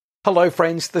Hello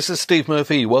friends, this is Steve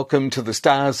Murphy. Welcome to the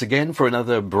stars again for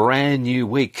another brand new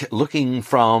week, looking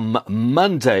from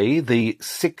Monday the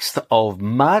 6th of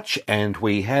March, and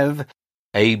we have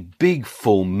a big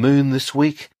full moon this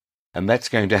week, and that's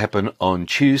going to happen on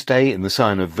Tuesday in the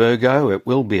sign of Virgo. It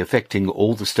will be affecting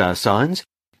all the star signs.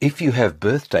 If you have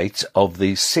birth dates of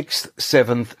the 6th,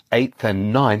 7th, 8th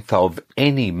and 9th of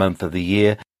any month of the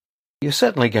year, you're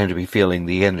certainly going to be feeling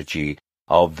the energy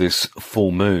of this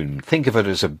full moon. Think of it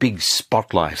as a big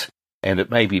spotlight, and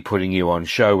it may be putting you on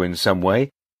show in some way,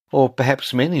 or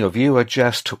perhaps many of you are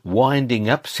just winding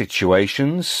up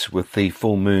situations with the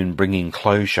full moon bringing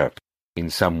closure in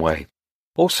some way.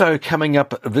 Also coming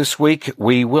up this week,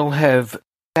 we will have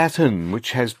Saturn,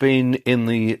 which has been in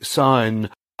the sign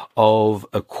of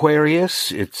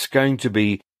Aquarius. It's going to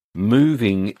be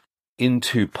moving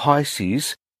into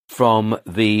Pisces from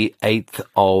the 8th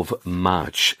of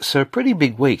March. So a pretty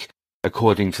big week,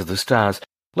 according to the stars.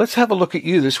 Let's have a look at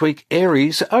you this week,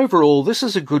 Aries. Overall, this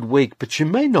is a good week, but you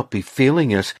may not be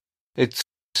feeling it. It's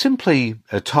simply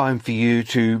a time for you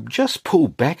to just pull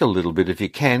back a little bit if you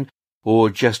can, or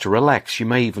just relax. You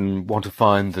may even want to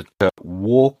find that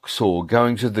walks or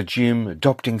going to the gym,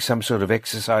 adopting some sort of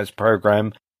exercise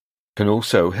program can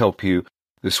also help you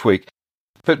this week.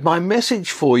 But my message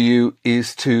for you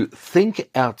is to think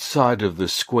outside of the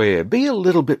square. Be a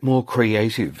little bit more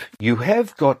creative. You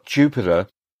have got Jupiter,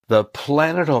 the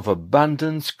planet of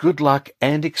abundance, good luck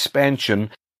and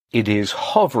expansion. It is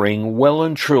hovering well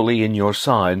and truly in your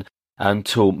sign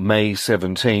until May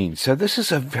 17. So this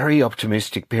is a very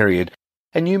optimistic period.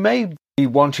 And you may be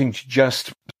wanting to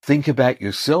just think about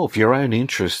yourself, your own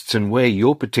interests and where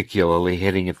you're particularly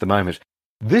heading at the moment.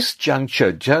 This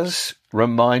juncture does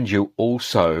remind you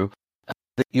also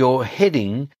that you're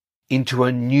heading into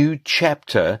a new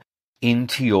chapter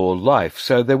into your life.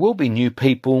 So there will be new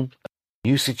people,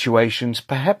 new situations,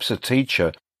 perhaps a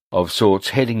teacher of sorts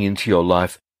heading into your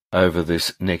life over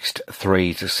this next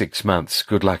 3 to 6 months.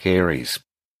 Good luck, Aries.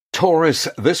 Taurus,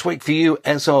 this week for you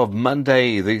as of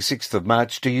Monday, the 6th of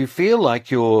March, do you feel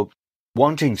like you're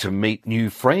wanting to meet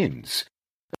new friends?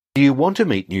 Do you want to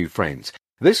meet new friends?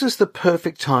 This is the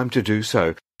perfect time to do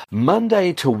so.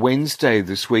 Monday to Wednesday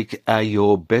this week are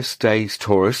your best days,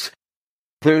 Taurus.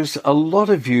 There's a lot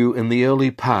of you in the early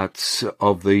parts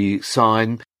of the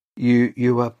sign.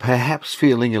 You are perhaps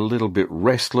feeling a little bit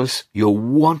restless. You're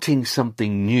wanting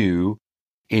something new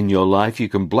in your life. You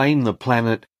can blame the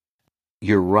planet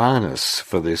Uranus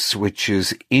for this, which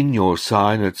is in your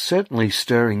sign. It's certainly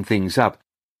stirring things up.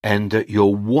 And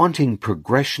you're wanting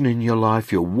progression in your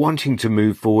life. You're wanting to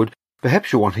move forward.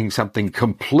 Perhaps you're wanting something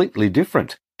completely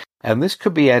different. And this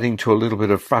could be adding to a little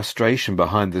bit of frustration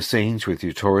behind the scenes with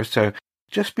you, Taurus. So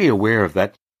just be aware of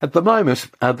that. At the moment,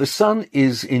 the sun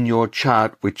is in your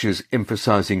chart, which is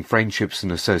emphasizing friendships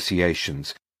and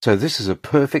associations. So this is a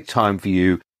perfect time for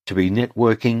you to be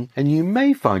networking, and you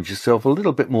may find yourself a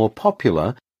little bit more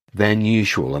popular than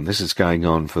usual. And this is going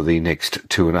on for the next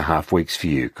 2.5 weeks for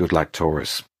you. Good luck,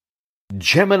 Taurus.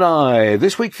 Gemini,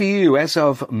 this week for you as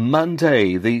of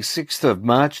Monday, the 6th of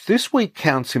March. This week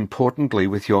counts importantly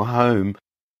with your home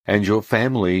and your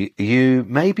family. You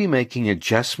may be making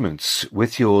adjustments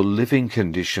with your living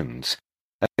conditions.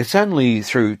 It's only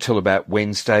through till about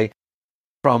Wednesday.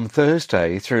 From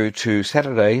Thursday through to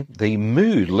Saturday, the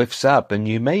mood lifts up and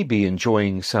you may be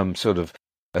enjoying some sort of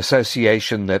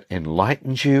association that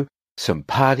enlightens you, some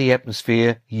party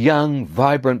atmosphere, young,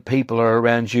 vibrant people are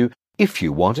around you if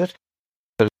you want it.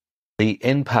 The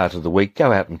end part of the week,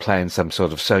 go out and plan some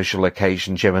sort of social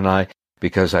occasion, Gemini,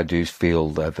 because I do feel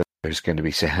that there's going to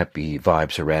be some happy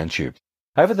vibes around you.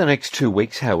 Over the next 2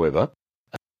 weeks, however,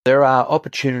 there are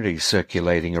opportunities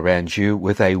circulating around you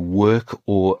with a work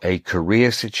or a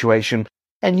career situation,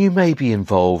 and you may be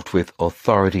involved with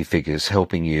authority figures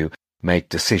helping you make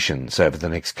decisions over the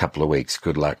next couple of weeks.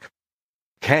 Good luck.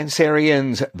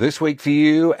 Cancerians, this week for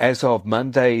you, as of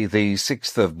Monday, the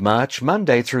 6th of March,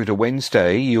 Monday through to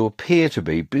Wednesday, you appear to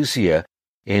be busier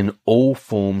in all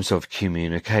forms of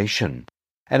communication.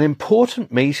 An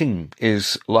important meeting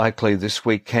is likely this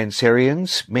week,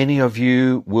 Cancerians. Many of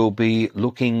you will be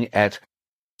looking at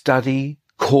study,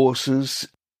 courses,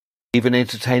 even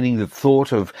entertaining the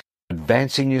thought of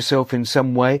advancing yourself in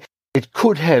some way. It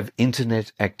could have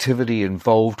internet activity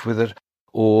involved with it,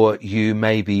 or you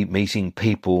may be meeting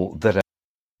people that are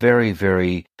very,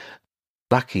 very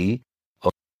lucky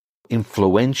or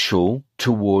influential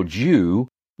towards you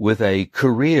with a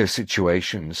career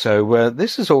situation. So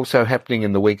this is also happening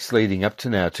in the weeks leading up to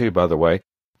now too, by the way.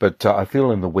 But I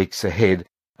feel in the weeks ahead,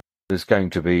 there's going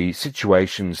to be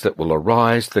situations that will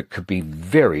arise that could be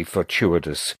very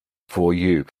fortuitous for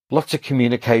you. Lots of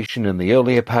communication in the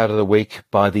earlier part of the week.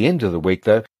 By the end of the week,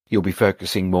 though, you'll be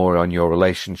focusing more on your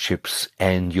relationships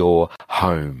and your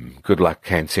home. Good luck,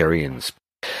 Cancerians.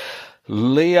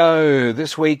 Leo,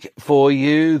 this week for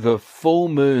you, the full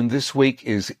moon this week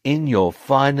is in your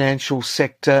financial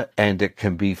sector and it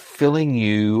can be filling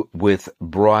you with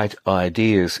bright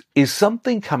ideas. Is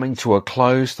something coming to a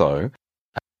close, though,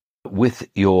 with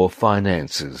your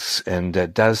finances?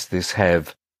 And does this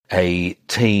have a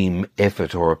team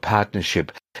effort or a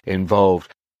partnership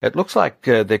involved? It looks like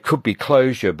there could be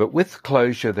closure, but with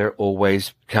closure there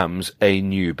always comes a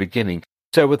new beginning.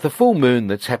 So with the full moon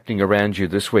that's happening around you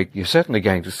this week, you're certainly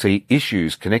going to see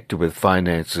issues connected with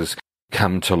finances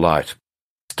come to light.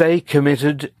 Stay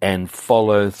committed and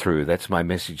follow through. That's my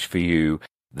message for you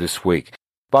this week.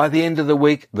 By the end of the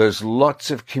week, there's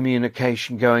lots of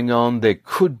communication going on. There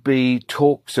could be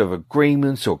talks of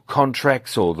agreements or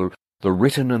contracts or the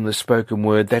written and the spoken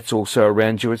word. That's also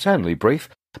around you. It's only brief,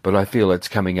 but I feel it's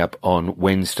coming up on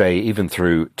Wednesday, even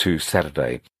through to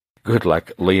Saturday. Good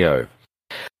luck, Leo.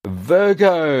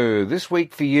 Virgo, this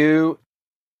week for you,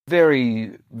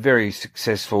 very, very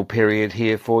successful period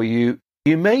here for you.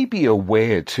 You may be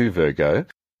aware too, Virgo,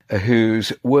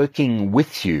 who's working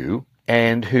with you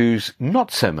and who's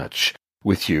not so much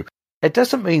with you. It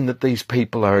doesn't mean that these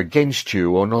people are against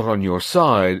you or not on your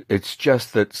side. It's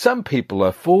just that some people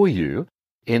are for you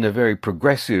in a very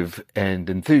progressive and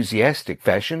enthusiastic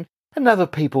fashion, and other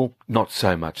people not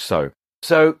so much so.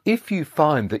 So if you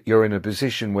find that you're in a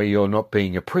position where you're not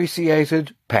being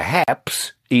appreciated,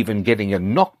 perhaps even getting a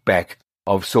knockback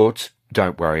of sorts,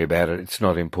 don't worry about it. It's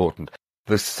not important.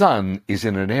 The sun is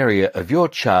in an area of your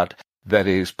chart that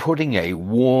is putting a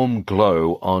warm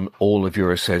glow on all of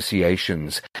your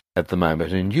associations at the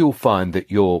moment, and you'll find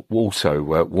that you're also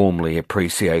warmly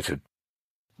appreciated.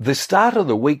 The start of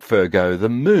the week, Virgo, the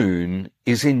moon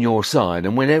is in your sign,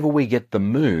 and whenever we get the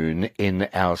moon in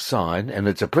our sign, and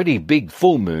it's a pretty big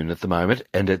full moon at the moment,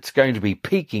 and it's going to be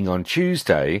peaking on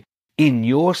Tuesday in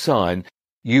your sign,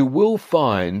 you will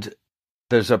find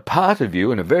there's a part of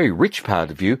you, and a very rich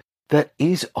part of you, that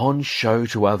is on show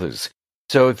to others.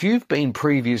 So if you've been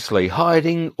previously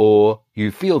hiding, or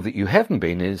you feel that you haven't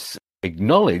been as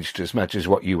acknowledged as much as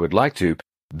what you would like to,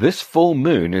 this full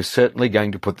moon is certainly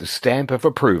going to put the stamp of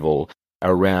approval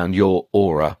around your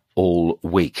aura all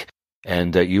week.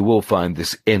 And you will find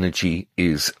this energy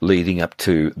is leading up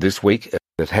to this week,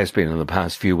 that has been in the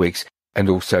past few weeks, and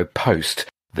also post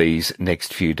these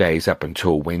next few days up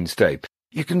until Wednesday.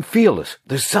 You can feel it.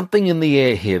 There's something in the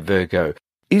air here, Virgo.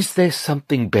 Is there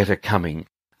something better coming?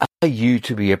 Are you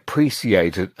to be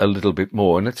appreciated a little bit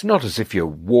more? And it's not as if you're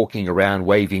walking around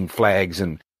waving flags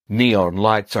and neon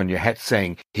lights on your hat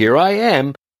saying, "Here I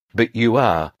am," but you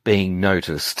are being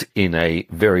noticed in a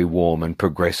very warm and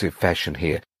progressive fashion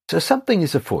here. So something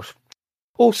is afoot.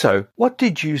 Also, what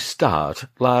did you start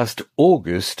last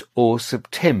August or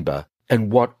September,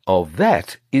 and what of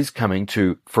that is coming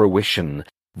to fruition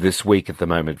this week at the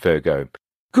moment, Virgo?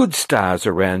 Good stars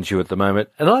around you at the moment,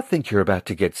 and I think you're about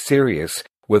to get serious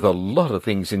with a lot of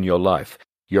things in your life.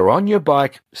 You're on your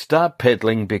bike, start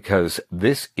pedaling, because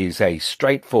this is a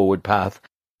straightforward path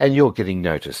and you're getting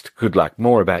noticed. Good luck.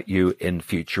 More about you in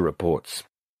future reports.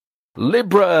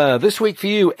 Libra, this week for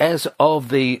you, as of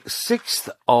the 6th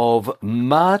of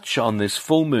March on this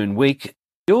full moon week,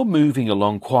 you're moving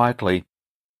along quietly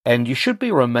and you should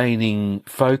be remaining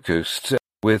focused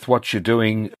with what you're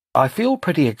doing. I feel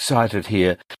pretty excited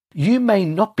here. You may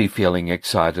not be feeling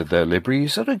excited though, Libra. You're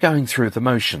sort of going through the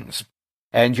motions.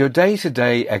 And your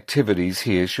day-to-day activities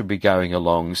here should be going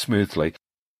along smoothly.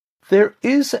 There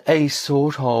is a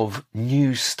sort of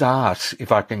new start,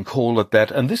 if I can call it that,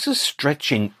 and this is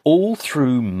stretching all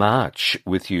through March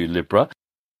with you, Libra.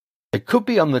 It could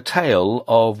be on the tail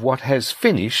of what has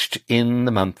finished in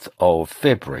the month of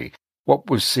February, what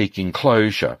was seeking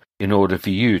closure in order for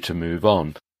you to move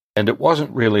on. And it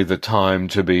wasn't really the time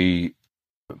to be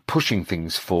pushing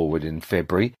things forward in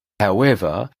February.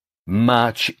 However,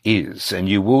 March is, and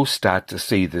you will start to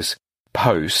see this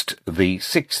post the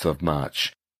 6th of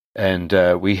March. And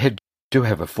we do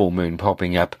have a full moon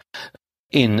popping up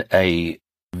in a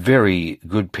very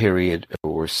good period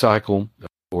or a cycle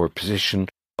or a position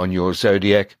on your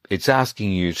zodiac. It's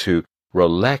asking you to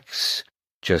relax,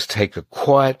 just take a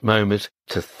quiet moment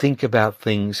to think about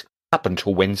things up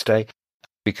until Wednesday,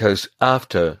 because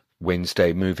after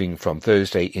Wednesday, moving from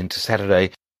Thursday into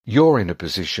Saturday, you're in a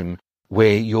position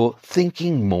where you're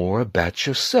thinking more about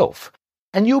yourself,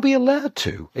 and you'll be allowed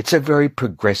to. It's a very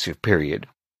progressive period.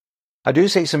 I do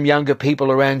see some younger people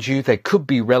around you. They could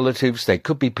be relatives. They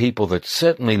could be people that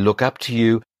certainly look up to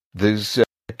you. There's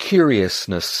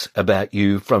curiousness about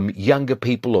you from younger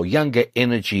people or younger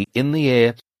energy in the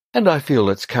air, and I feel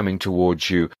it's coming towards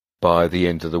you by the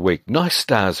end of the week. Nice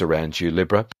stars around you,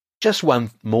 Libra. Just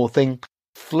one more thing.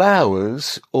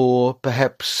 Flowers, or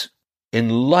perhaps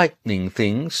enlightening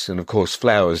things, and of course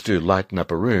flowers do lighten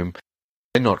up a room.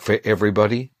 They're not for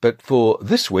everybody, but for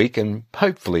this week, and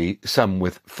hopefully some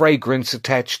with fragrance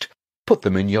attached, put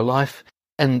them in your life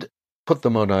and put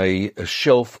them on a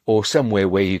shelf or somewhere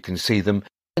where you can see them,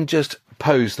 and just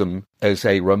pose them as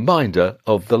a reminder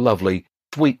of the lovely,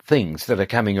 sweet things that are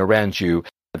coming around you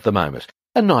at the moment.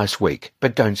 A nice week,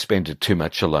 but don't spend it too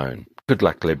much alone. Good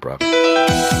luck, Libra.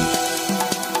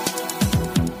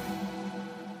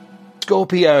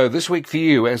 Scorpio, this week for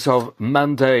you, as of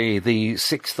Monday, the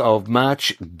 6th of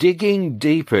March, digging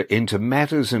deeper into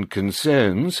matters and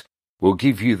concerns will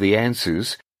give you the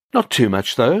answers. Not too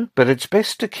much, though, but it's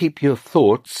best to keep your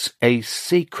thoughts a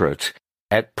secret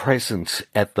at present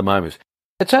at the moment.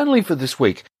 It's only for this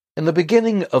week. In the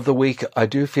beginning of the week, I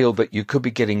do feel that you could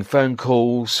be getting phone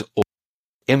calls or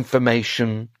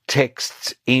information,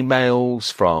 texts,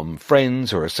 emails from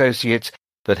friends or associates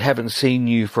that haven't seen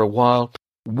you for a while.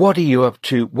 What are you up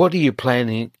to? What are you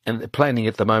planning at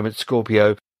the moment,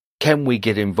 Scorpio? Can we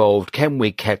get involved? Can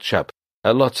we catch up?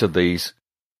 Lots of these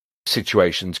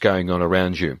situations going on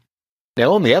around you.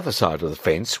 Now, on the other side of the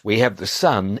fence, we have the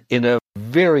sun in a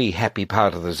very happy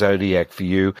part of the zodiac for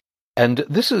you, and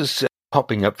this is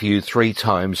popping up for you 3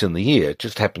 times in the year. It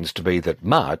just happens to be that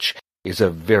March is a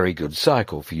very good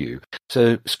cycle for you.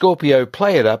 So, Scorpio,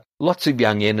 play it up, lots of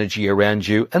young energy around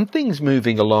you, and things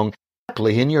moving along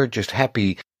happily, and you're just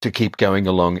happy to keep going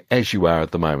along as you are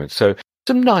at the moment. So,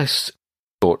 some nice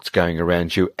thoughts going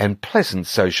around you and pleasant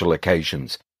social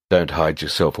occasions. Don't hide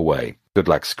yourself away. Good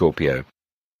luck, Scorpio.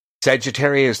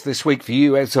 Sagittarius, this week for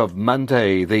you, as of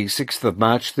Monday, the 6th of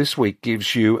March, this week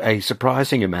gives you a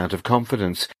surprising amount of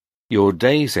confidence. Your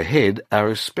days ahead are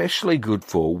especially good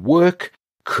for work,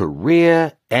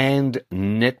 career, and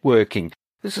networking.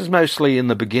 This is mostly in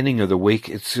the beginning of the week.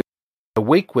 It's a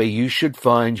week where you should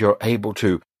find you're able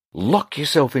to lock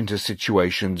yourself into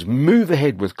situations, move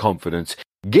ahead with confidence,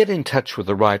 get in touch with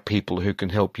the right people who can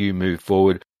help you move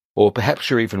forward, or perhaps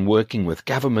you're even working with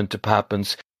government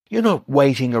departments. You're not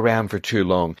waiting around for too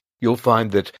long. You'll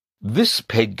find that this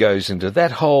peg goes into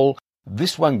that hole,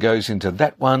 this one goes into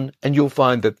that one, and you'll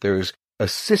find that there's a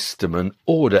system, an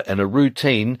order, and a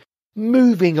routine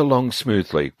moving along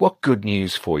smoothly. What good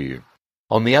news for you.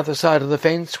 On the other side of the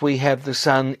fence, we have the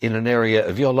sun in an area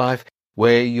of your life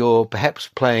where you're perhaps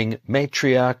playing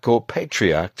matriarch or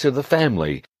patriarch to the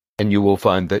family, and you will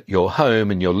find that your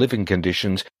home and your living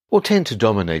conditions will tend to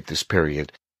dominate this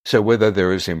period. So whether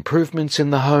there is improvements in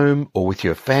the home or with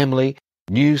your family,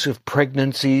 news of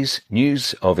pregnancies,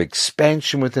 news of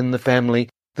expansion within the family,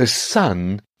 the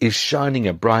sun is shining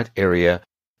a bright area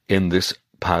in this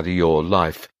part of your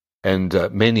life. And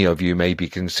many of you may be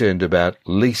concerned about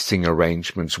leasing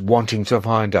arrangements, wanting to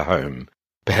find a home,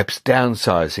 perhaps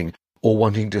downsizing or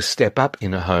wanting to step up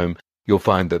in a home. You'll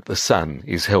find that the sun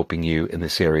is helping you in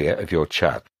this area of your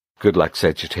chart. Good luck,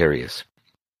 Sagittarius.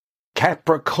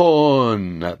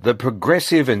 Capricorn, the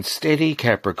progressive and steady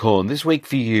Capricorn, this week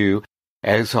for you,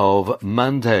 as of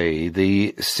Monday,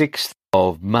 the 6th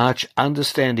of March,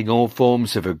 understanding all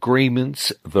forms of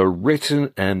agreements, the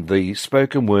written and the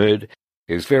spoken word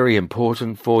is very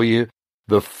important for you.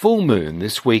 The full moon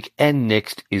this week and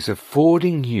next is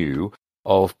affording you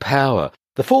of power.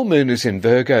 The full moon is in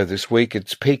Virgo this week.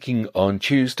 It's peaking on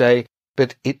Tuesday,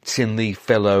 but it's in the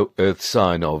fellow earth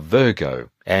sign of Virgo.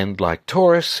 And like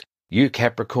Taurus, you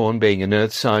Capricorn being an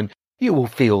earth sign, you will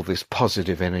feel this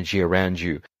positive energy around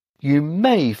you. You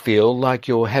may feel like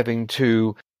you're having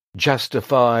to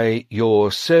justify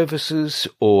your services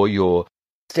or you're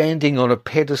standing on a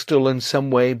pedestal in some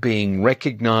way, being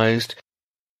recognized.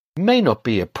 You may not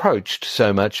be approached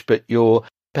so much, but you're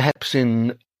perhaps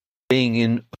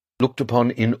looked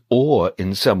upon in awe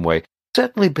in some way.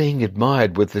 Certainly being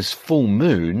admired with this full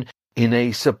moon in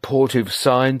a supportive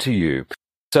sign to you.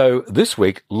 So this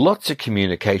week, lots of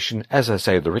communication, as I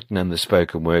say, the written and the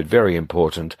spoken word, very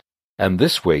important. And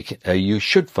this week, you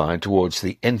should find towards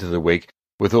the end of the week,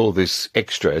 with all this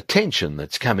extra attention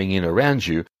that's coming in around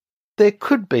you, there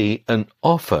could be an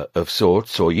offer of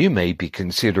sorts, or you may be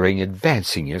considering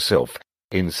advancing yourself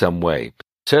in some way.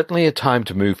 Certainly a time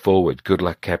to move forward. Good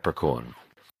luck, Capricorn.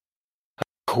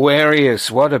 Aquarius,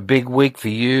 what a big week for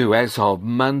you. As of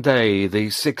Monday, the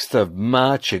 6th of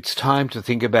March, it's time to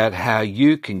think about how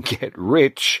you can get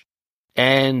rich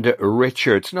and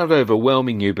richer. It's not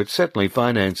overwhelming you, but certainly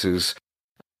finances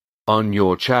on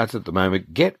your chart at the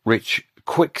moment. Get rich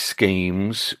quick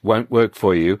schemes won't work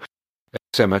for you.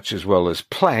 so much as well as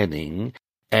planning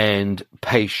and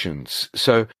patience.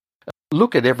 So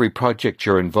look at every project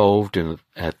you're involved in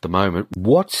at the moment.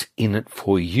 What's in it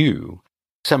for you?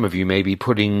 Some of you may be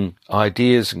putting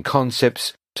ideas and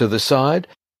concepts to the side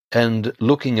and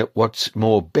looking at what's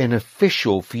more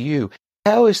beneficial for you.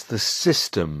 How is the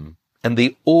system and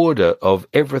the order of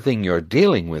everything you're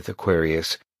dealing with,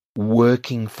 Aquarius,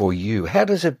 working for you? How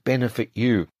does it benefit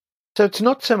you? So it's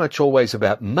not so much always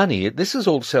about money. This is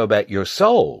also about your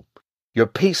soul, your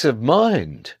peace of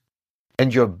mind,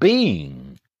 and your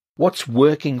being. What's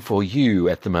working for you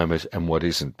at the moment and what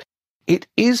isn't? It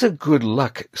is a good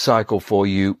luck cycle for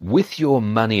you with your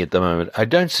money at the moment. I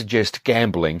don't suggest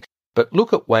gambling, but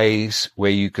look at ways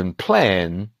where you can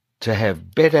plan to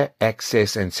have better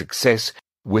access and success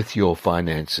with your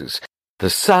finances. The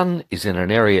sun is in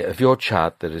an area of your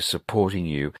chart that is supporting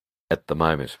you at the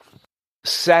moment.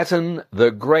 Saturn,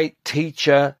 the great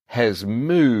teacher, has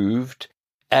moved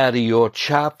out of your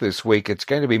chart this week. It's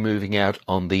going to be moving out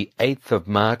on the 8th of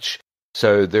March.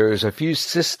 So there is a few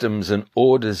systems and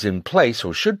orders in place,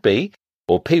 or should be,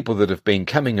 or people that have been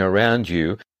coming around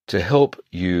you to help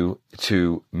you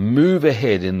to move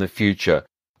ahead in the future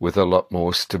with a lot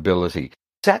more stability.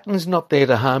 Saturn's not there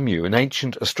to harm you. In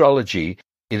ancient astrology,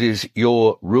 it is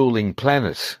your ruling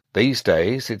planet. These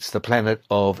days, it's the planet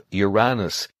of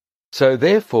Uranus. So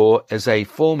therefore, as a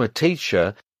former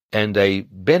teacher and a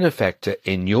benefactor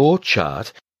in your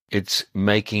chart, it's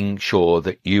making sure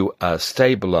that you are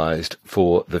stabilized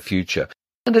for the future.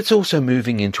 And it's also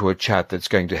moving into a chart that's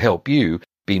going to help you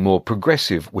be more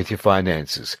progressive with your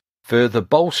finances, further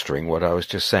bolstering what I was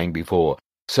just saying before.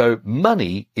 So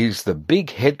money is the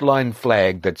big headline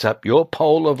flag that's up your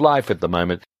pole of life at the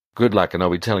moment. Good luck, and I'll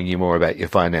be telling you more about your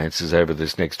finances over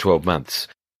this next 12 months.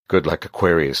 Good luck,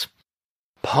 Aquarius.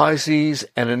 Pisces,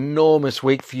 an enormous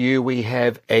week for you. We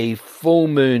have a full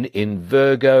moon in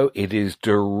Virgo. It is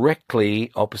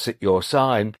directly opposite your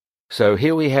sign. So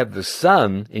here we have the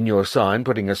sun in your sign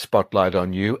putting a spotlight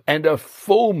on you, and a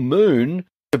full moon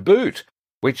to boot,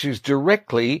 which is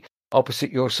directly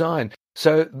opposite your sign.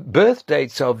 So birth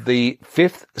dates of the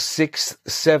 5th, 6th,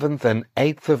 7th and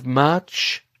 8th of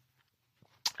March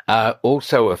are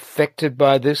also affected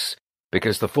by this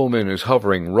because the full moon is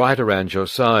hovering right around your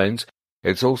signs.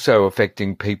 It's also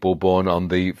affecting people born on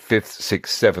the 5th, 6th,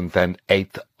 7th and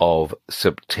 8th of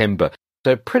September.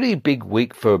 So pretty big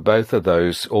week for both of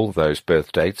those, all those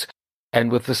birth dates.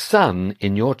 And with the sun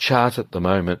in your chart at the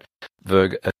moment,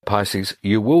 Pisces,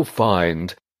 you will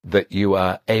find that you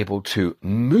are able to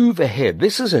move ahead.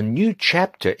 This is a new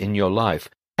chapter in your life.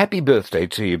 Happy birthday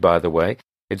to you, by the way.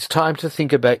 It's time to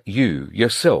think about you,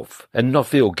 yourself, and not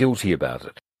feel guilty about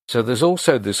it. So there's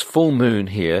also this full moon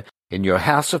here in your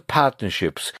house of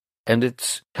partnerships, and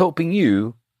it's helping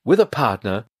you, with a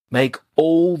partner, make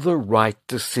all the right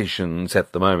decisions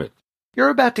at the moment. You're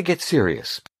about to get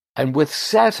serious. And with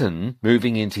Saturn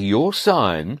moving into your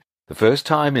sign, the first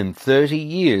time in 30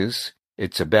 years,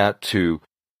 it's about to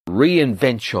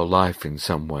reinvent your life in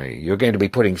some way. You're going to be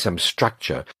putting some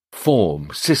structure,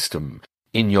 form, system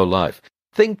in your life.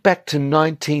 Think back to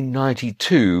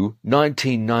 1992,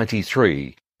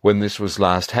 1993, when this was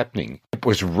last happening. It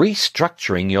was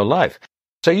restructuring your life.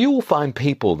 So you will find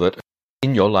people that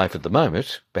in your life at the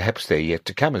moment, perhaps they're yet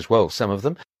to come as well, some of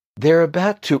them, they're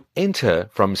about to enter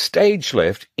from stage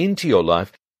left into your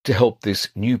life to help this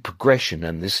new progression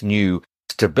and this new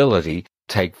stability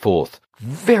take forth.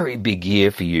 Very big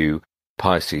year for you,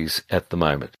 Pisces, at the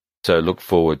moment. So look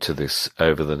forward to this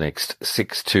over the next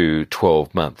 6 to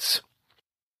 12 months.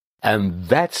 And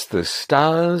that's the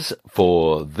stars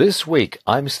for this week.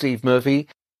 I'm Steve Murphy.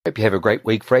 Hope you have a great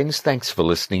week, friends. Thanks for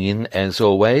listening in, as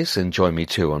always, and join me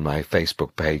too on my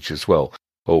Facebook page as well.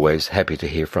 Always happy to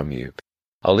hear from you.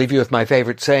 I'll leave you with my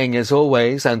favourite saying, as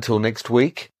always, until next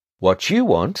week. What you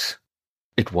want,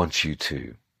 it wants you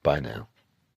to. Bye now.